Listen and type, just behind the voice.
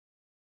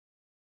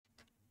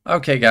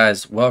Okay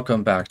guys,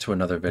 welcome back to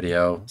another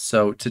video.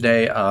 So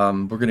today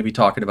we're going to be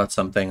talking about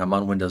something. I'm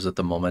on Windows at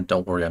the moment.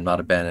 Don't worry, I'm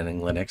not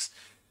abandoning Linux.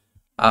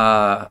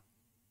 Uh,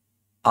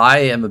 I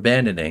am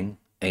abandoning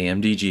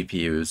AMD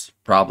GPUs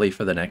probably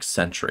for the next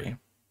century.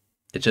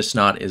 It's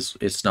not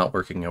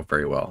working out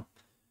very well.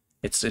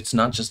 It's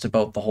not just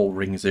about the whole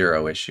Ring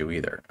Zero issue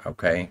either,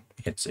 okay?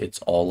 It's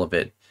all of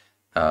it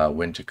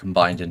when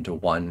combined into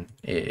one.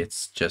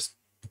 It's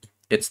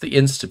the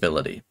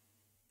instability.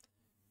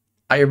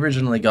 I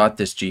originally got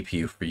this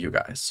GPU for you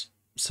guys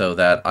so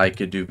that I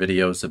could do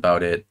videos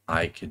about it.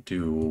 I could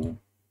do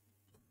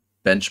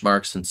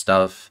benchmarks and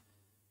stuff.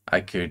 I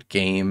could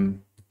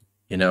game,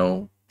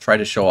 try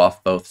to show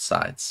off both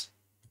sides.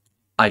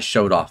 I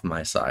showed off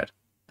my side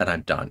and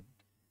I'm done.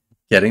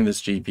 Getting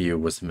this GPU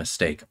was a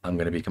mistake. I'm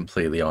going to be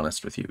completely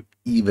honest with you.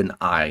 Even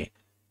I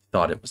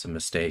thought it was a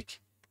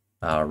mistake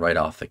right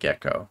off the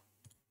get-go.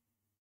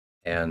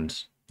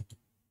 And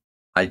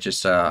I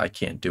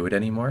can't do it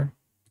anymore.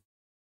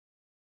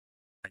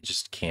 I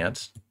just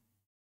can't.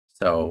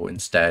 So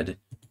instead,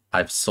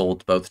 I've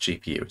sold both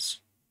GPUs.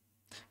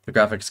 The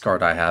graphics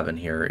card I have in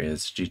here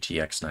is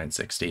GTX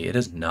 960. It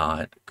is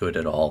not good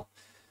at all.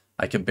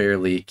 I can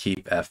barely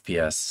keep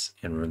FPS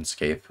in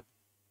RuneScape,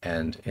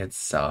 and it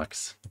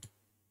sucks.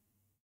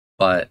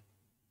 But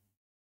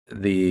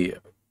the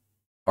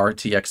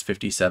RTX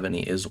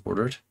 5070 is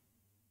ordered,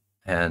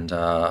 and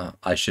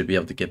I should be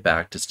able to get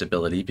back to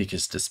stability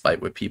because despite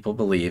what people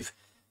believe,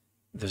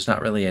 there's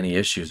not really any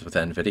issues with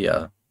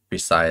NVIDIA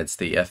besides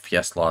the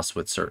FPS loss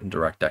with certain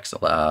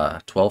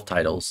DirectX 12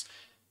 titles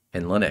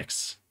in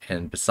Linux.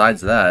 And besides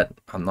that,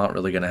 I'm not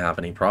really going to have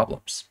any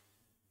problems.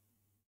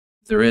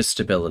 There is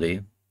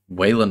stability.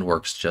 Wayland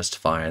works just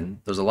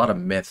fine. There's a lot of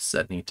myths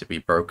that need to be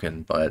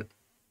broken, but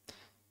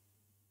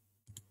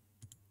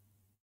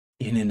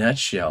in a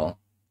nutshell,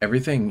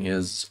 everything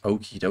is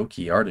okie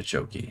dokie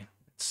artichokey.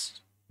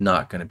 It's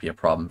not going to be a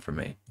problem for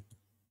me.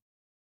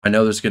 I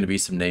know there's going to be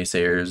some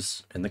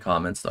naysayers in the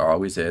comments. There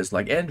always is.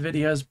 Like,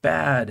 NVIDIA is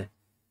bad.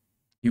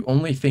 You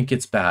only think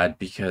it's bad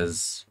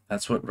because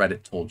that's what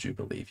Reddit told you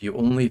to believe. You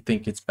only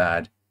think it's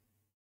bad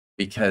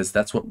because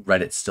that's what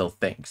Reddit still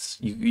thinks.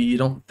 You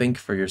don't think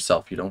for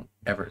yourself. You don't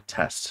ever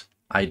test.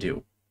 I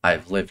do.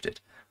 I've lived it.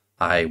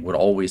 I would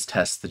always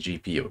test the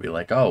GPU. Be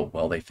like, oh,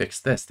 well, they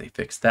fixed this. They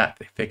fixed that.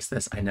 They fixed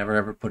this. I never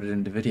ever put it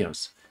into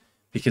videos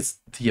because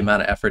the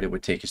amount of effort it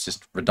would take is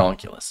just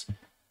redonkulous.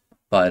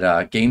 But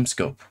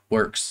GameScope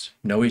works,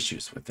 no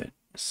issues with it.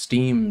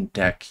 Steam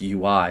Deck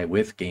UI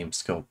with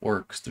GameScope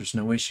works, there's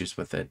no issues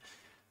with it.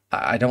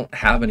 I don't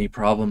have any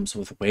problems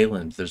with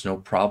Wayland, there's no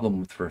problem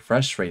with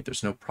refresh rate,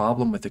 there's no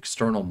problem with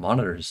external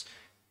monitors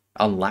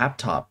on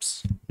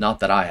laptops.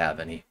 Not that I have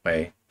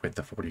anyway, with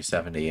the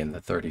 4070 and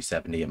the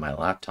 3070 in my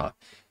laptop.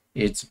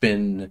 It's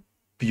been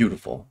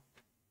beautiful.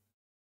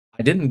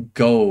 I didn't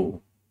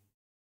go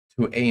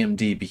to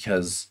AMD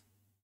because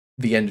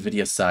the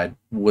NVIDIA side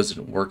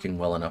wasn't working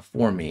well enough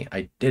for me.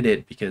 I did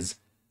it because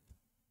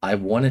I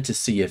wanted to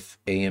see if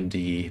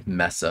AMD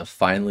Mesa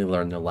finally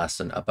learned the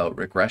lesson about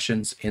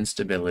regressions,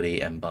 instability,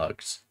 and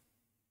bugs.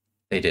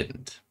 They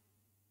didn't.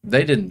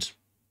 They didn't.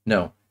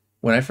 No.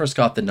 When I first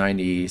got the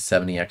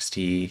 9070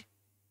 XT,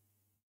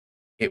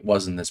 it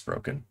wasn't this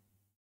broken.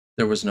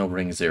 There was no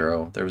Ring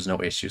Zero. There was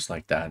no issues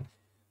like that.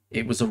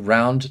 It was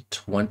around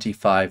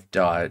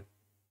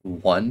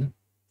 25.1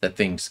 that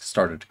things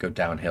started to go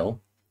downhill.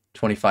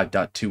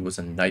 25.2 was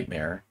a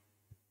nightmare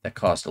that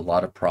caused a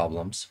lot of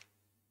problems.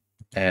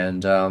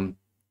 And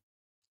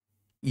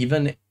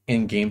even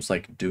in games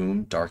like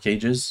Doom, Dark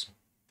Ages,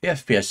 the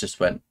FPS just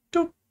went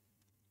doop.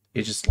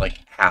 It just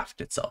like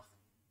halved itself.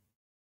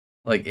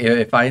 Like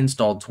if I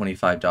installed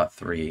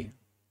 25.3,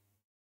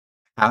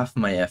 half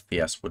my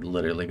FPS would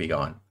literally be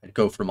gone. I'd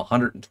go from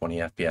 120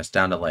 FPS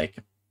down to like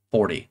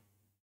 40.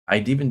 I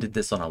even did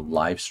this on a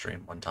live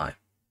stream one time.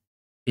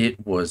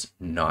 It was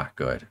not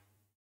good.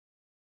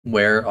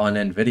 Where on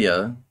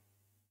NVIDIA,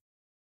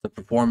 the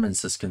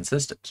performance is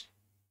consistent.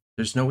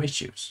 There's no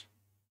issues.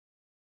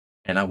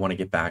 And I want to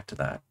get back to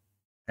that.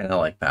 And I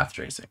like path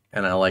tracing.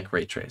 And I like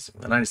ray tracing.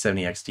 The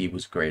 9070 XT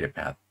was great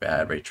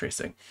at ray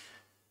tracing.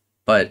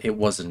 But it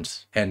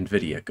wasn't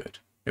NVIDIA good.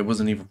 It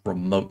wasn't even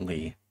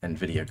remotely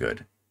NVIDIA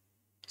good.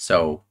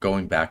 So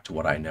going back to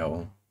what I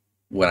know,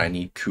 when I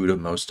need CUDA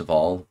most of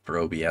all for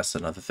OBS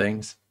and other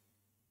things,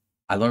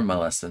 I learned my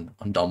lesson.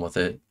 I'm done with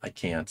it. I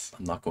can't.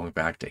 I'm not going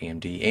back to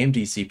AMD.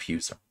 AMD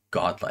CPUs are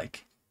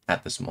godlike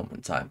at this moment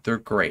in time. They're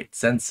great.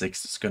 Zen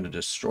 6 is going to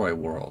destroy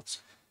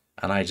worlds.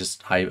 And I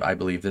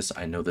believe this.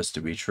 I know this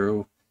to be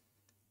true.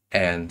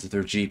 And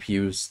their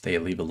GPUs, they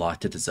leave a lot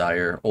to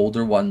desire.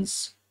 Older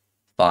ones,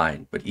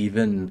 fine. But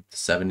even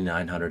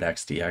 7900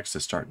 XTX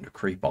is starting to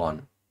creep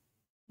on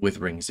with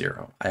Ring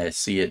Zero. I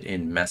see it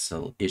in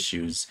Mesa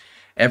issues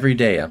every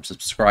day. I'm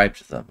subscribed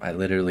to them. I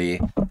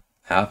literally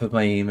half of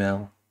my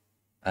email.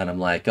 And I'm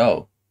like,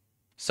 oh,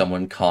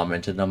 someone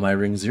commented on my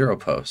Ring Zero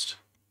post.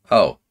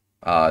 Oh,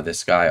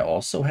 this guy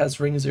also has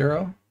Ring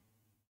Zero?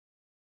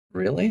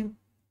 Really?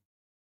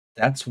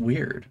 That's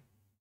weird.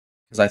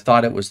 Because I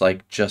thought it was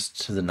like just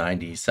to the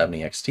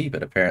 9070 XT,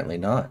 but apparently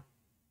not.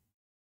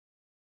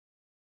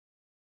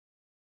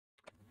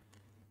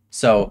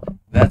 So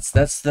that's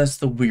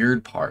the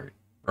weird part,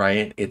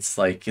 right? It's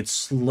like it's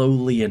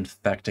slowly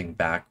infecting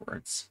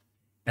backwards.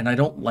 And I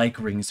don't like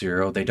Ring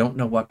Zero. They don't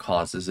know what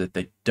causes it.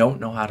 They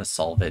don't know how to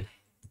solve it.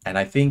 And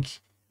I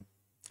think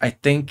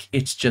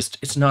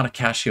it's not a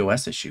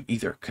CachyOS issue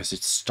either, because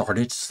it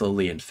started to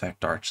slowly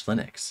infect Arch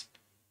Linux.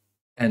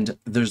 And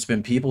there's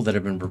been people that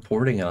have been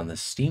reporting it on the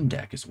Steam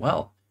Deck as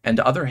well, and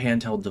other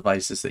handheld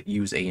devices that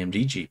use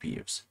AMD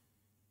GPUs.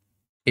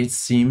 It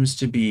seems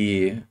to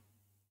be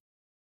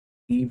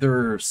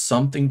either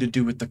something to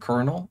do with the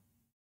kernel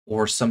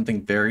or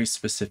something very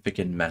specific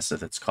in Mesa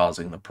that's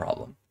causing the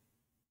problem.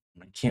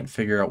 I can't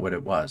figure out what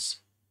it was.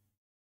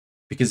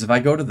 Because if I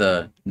go to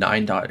the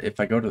if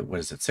I go to, what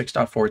is it,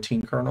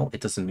 6.14 kernel, it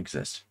doesn't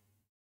exist.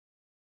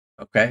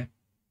 Okay? If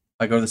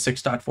I go to the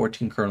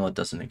 6.14 kernel, it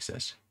doesn't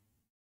exist.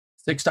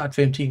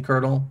 6.15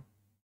 kernel,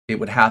 it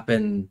would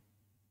happen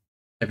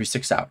every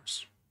 6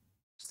 hours.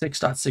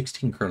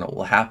 6.16 kernel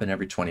will happen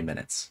every 20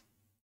 minutes.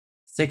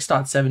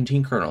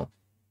 6.17 kernel,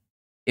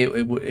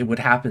 it would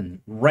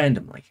happen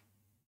randomly,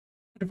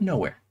 out of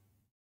nowhere.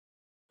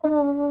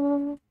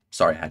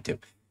 Sorry, I had to.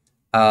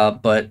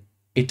 But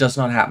it does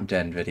not happen to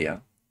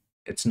NVIDIA.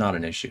 It's not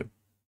an issue.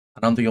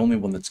 And I'm the only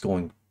one that's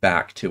going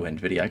back to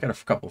NVIDIA. I got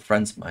a couple of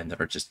friends of mine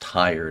that are just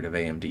tired of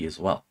AMD as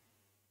well.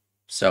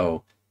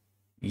 So,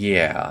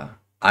 yeah,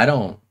 I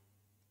don't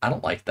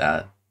like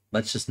that.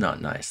 That's just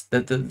not nice.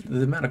 The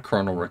amount of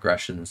kernel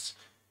regressions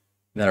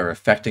that are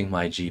affecting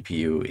my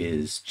GPU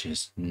is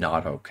just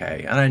not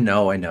okay. And I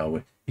know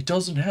it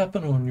doesn't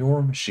happen on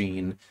your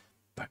machine,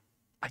 but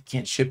I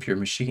can't ship your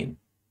machine.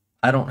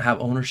 I don't have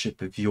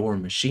ownership of your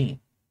machine.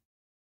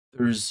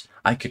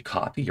 I could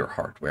copy your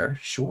hardware,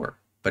 sure,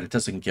 but it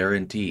doesn't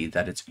guarantee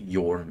that it's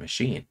your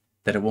machine,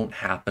 that it won't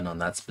happen on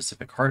that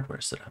specific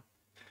hardware setup.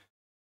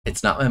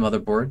 It's not my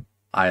motherboard.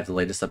 I have the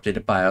latest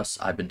updated BIOS.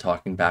 I've been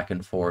talking back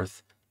and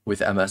forth with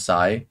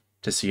MSI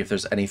to see if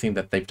there's anything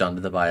that they've done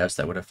to the BIOS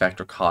that would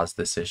affect or cause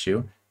this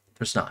issue.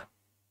 There's not.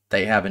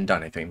 They haven't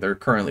done anything. They're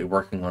currently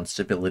working on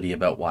stability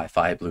about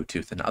Wi-Fi,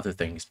 Bluetooth, and other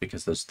things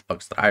because those are the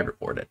bugs that I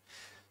reported.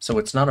 So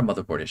it's not a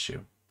motherboard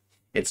issue.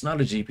 It's not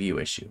a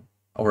GPU issue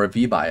or a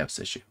VBIOS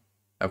issue.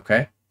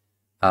 Okay?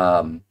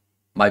 My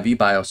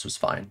VBIOS was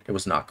fine. It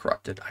was not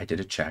corrupted. I did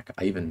a check.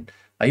 I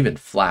even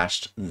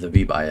flashed the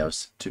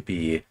VBIOS to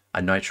be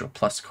a Nitro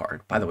Plus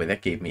card. By the way,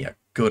 that gave me a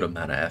good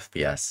amount of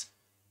FPS.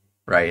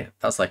 Right?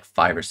 That was like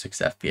 5 or 6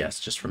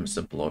 FPS just from a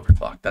simple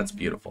overclock. That's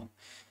beautiful.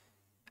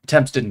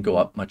 Temps didn't go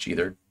up much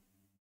either,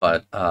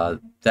 but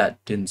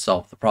that didn't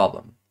solve the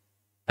problem.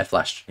 I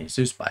flashed an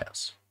Asus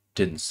BIOS.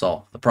 Didn't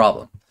solve the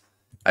problem.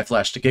 I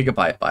flashed a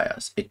Gigabyte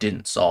BIOS. It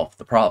didn't solve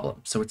the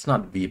problem. So it's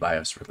not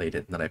VBIOS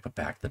related. And then I put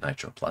back the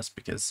Nitro Plus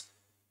because,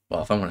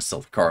 well, if I want to sell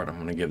the card, I'm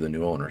going to give the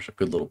new owners a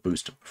good little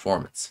boost of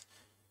performance.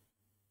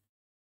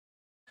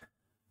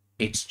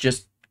 It's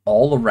just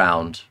all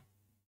around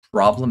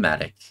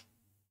problematic.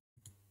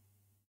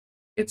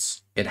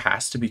 It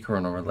has to be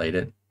kernel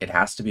related. It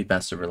has to be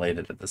Mesa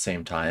related at the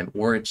same time,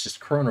 or it's just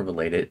kernel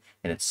related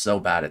and it's so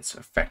bad it's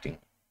affecting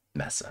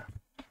Mesa.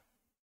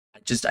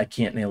 I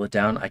can't nail it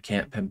down. I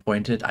can't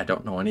pinpoint it. I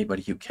don't know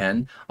anybody who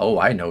can. Oh,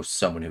 I know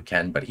someone who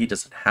can, but he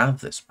doesn't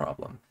have this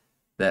problem.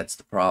 That's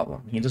the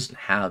problem. He doesn't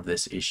have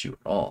this issue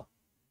at all.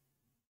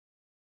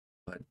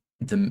 But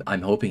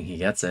I'm hoping he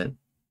gets it.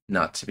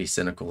 Not to be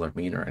cynical or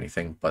mean or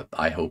anything, but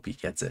I hope he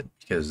gets it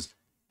because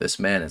this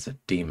man is a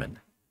demon.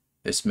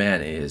 This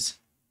man is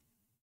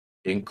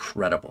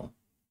incredible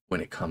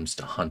when it comes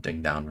to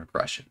hunting down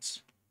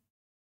regressions.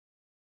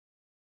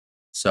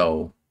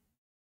 So,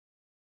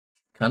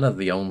 kind of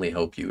the only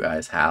hope you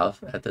guys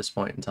have at this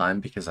point in time,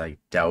 because I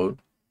doubt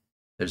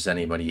there's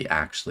anybody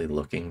actually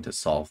looking to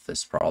solve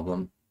this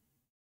problem.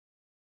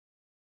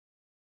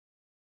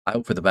 I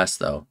hope for the best,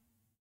 though.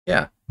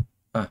 Yeah,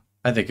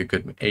 I think a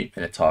good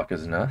 8-minute talk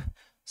is enough.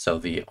 So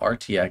the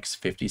RTX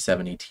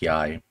 5070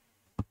 Ti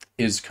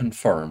is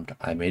confirmed.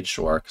 I made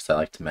sure because I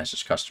like to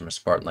message customer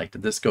support and like,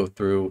 did this go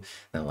through? And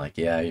they're like,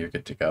 yeah, you're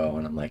good to go.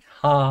 And I'm like,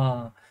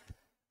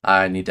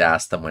 I need to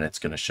ask them when it's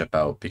going to ship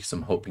out because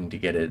I'm hoping to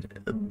get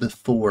it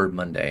before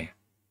Monday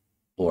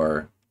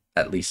or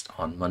at least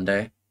on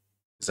Monday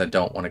because I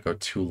don't want to go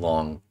too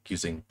long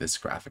using this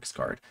graphics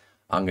card.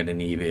 I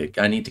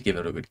need to give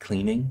it a good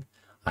cleaning.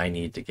 I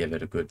need to give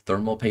it a good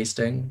thermal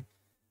pasting,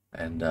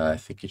 and I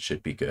think it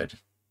should be good.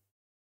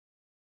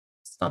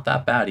 It's not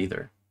that bad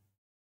either.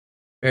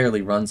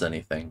 Barely runs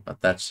anything, but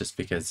that's just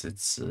because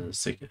it's a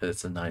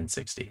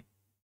 960.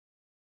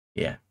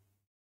 Yeah.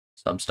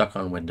 So I'm stuck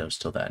on Windows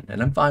till then,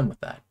 and I'm fine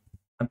with that.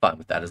 I'm fine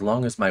with that. As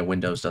long as my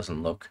Windows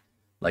doesn't look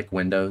like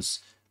Windows,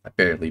 I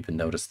barely even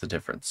notice the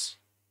difference.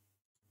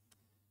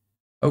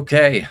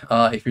 Okay,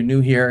 if you're new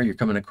here, you're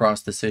coming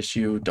across this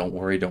issue, don't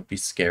worry, don't be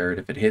scared.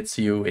 If it hits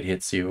you, it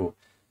hits you.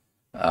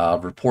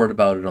 Report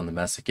about it on the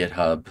Mesa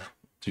GitHub.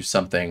 Do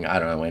something, I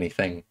don't know,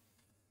 anything.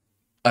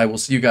 I will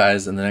see you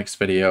guys in the next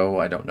video.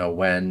 I don't know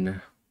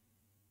when.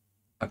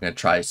 I'm going to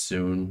try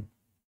soon.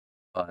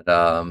 But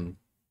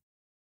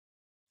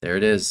there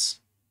it is.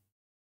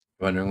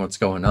 Wondering what's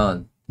going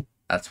on?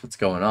 That's what's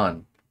going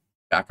on.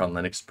 Back on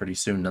Linux pretty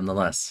soon,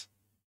 nonetheless.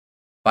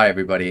 Bye,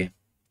 everybody.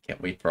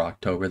 Can't wait for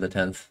October the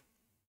 10th.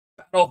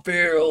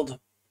 Battlefield.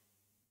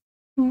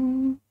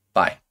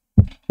 Bye.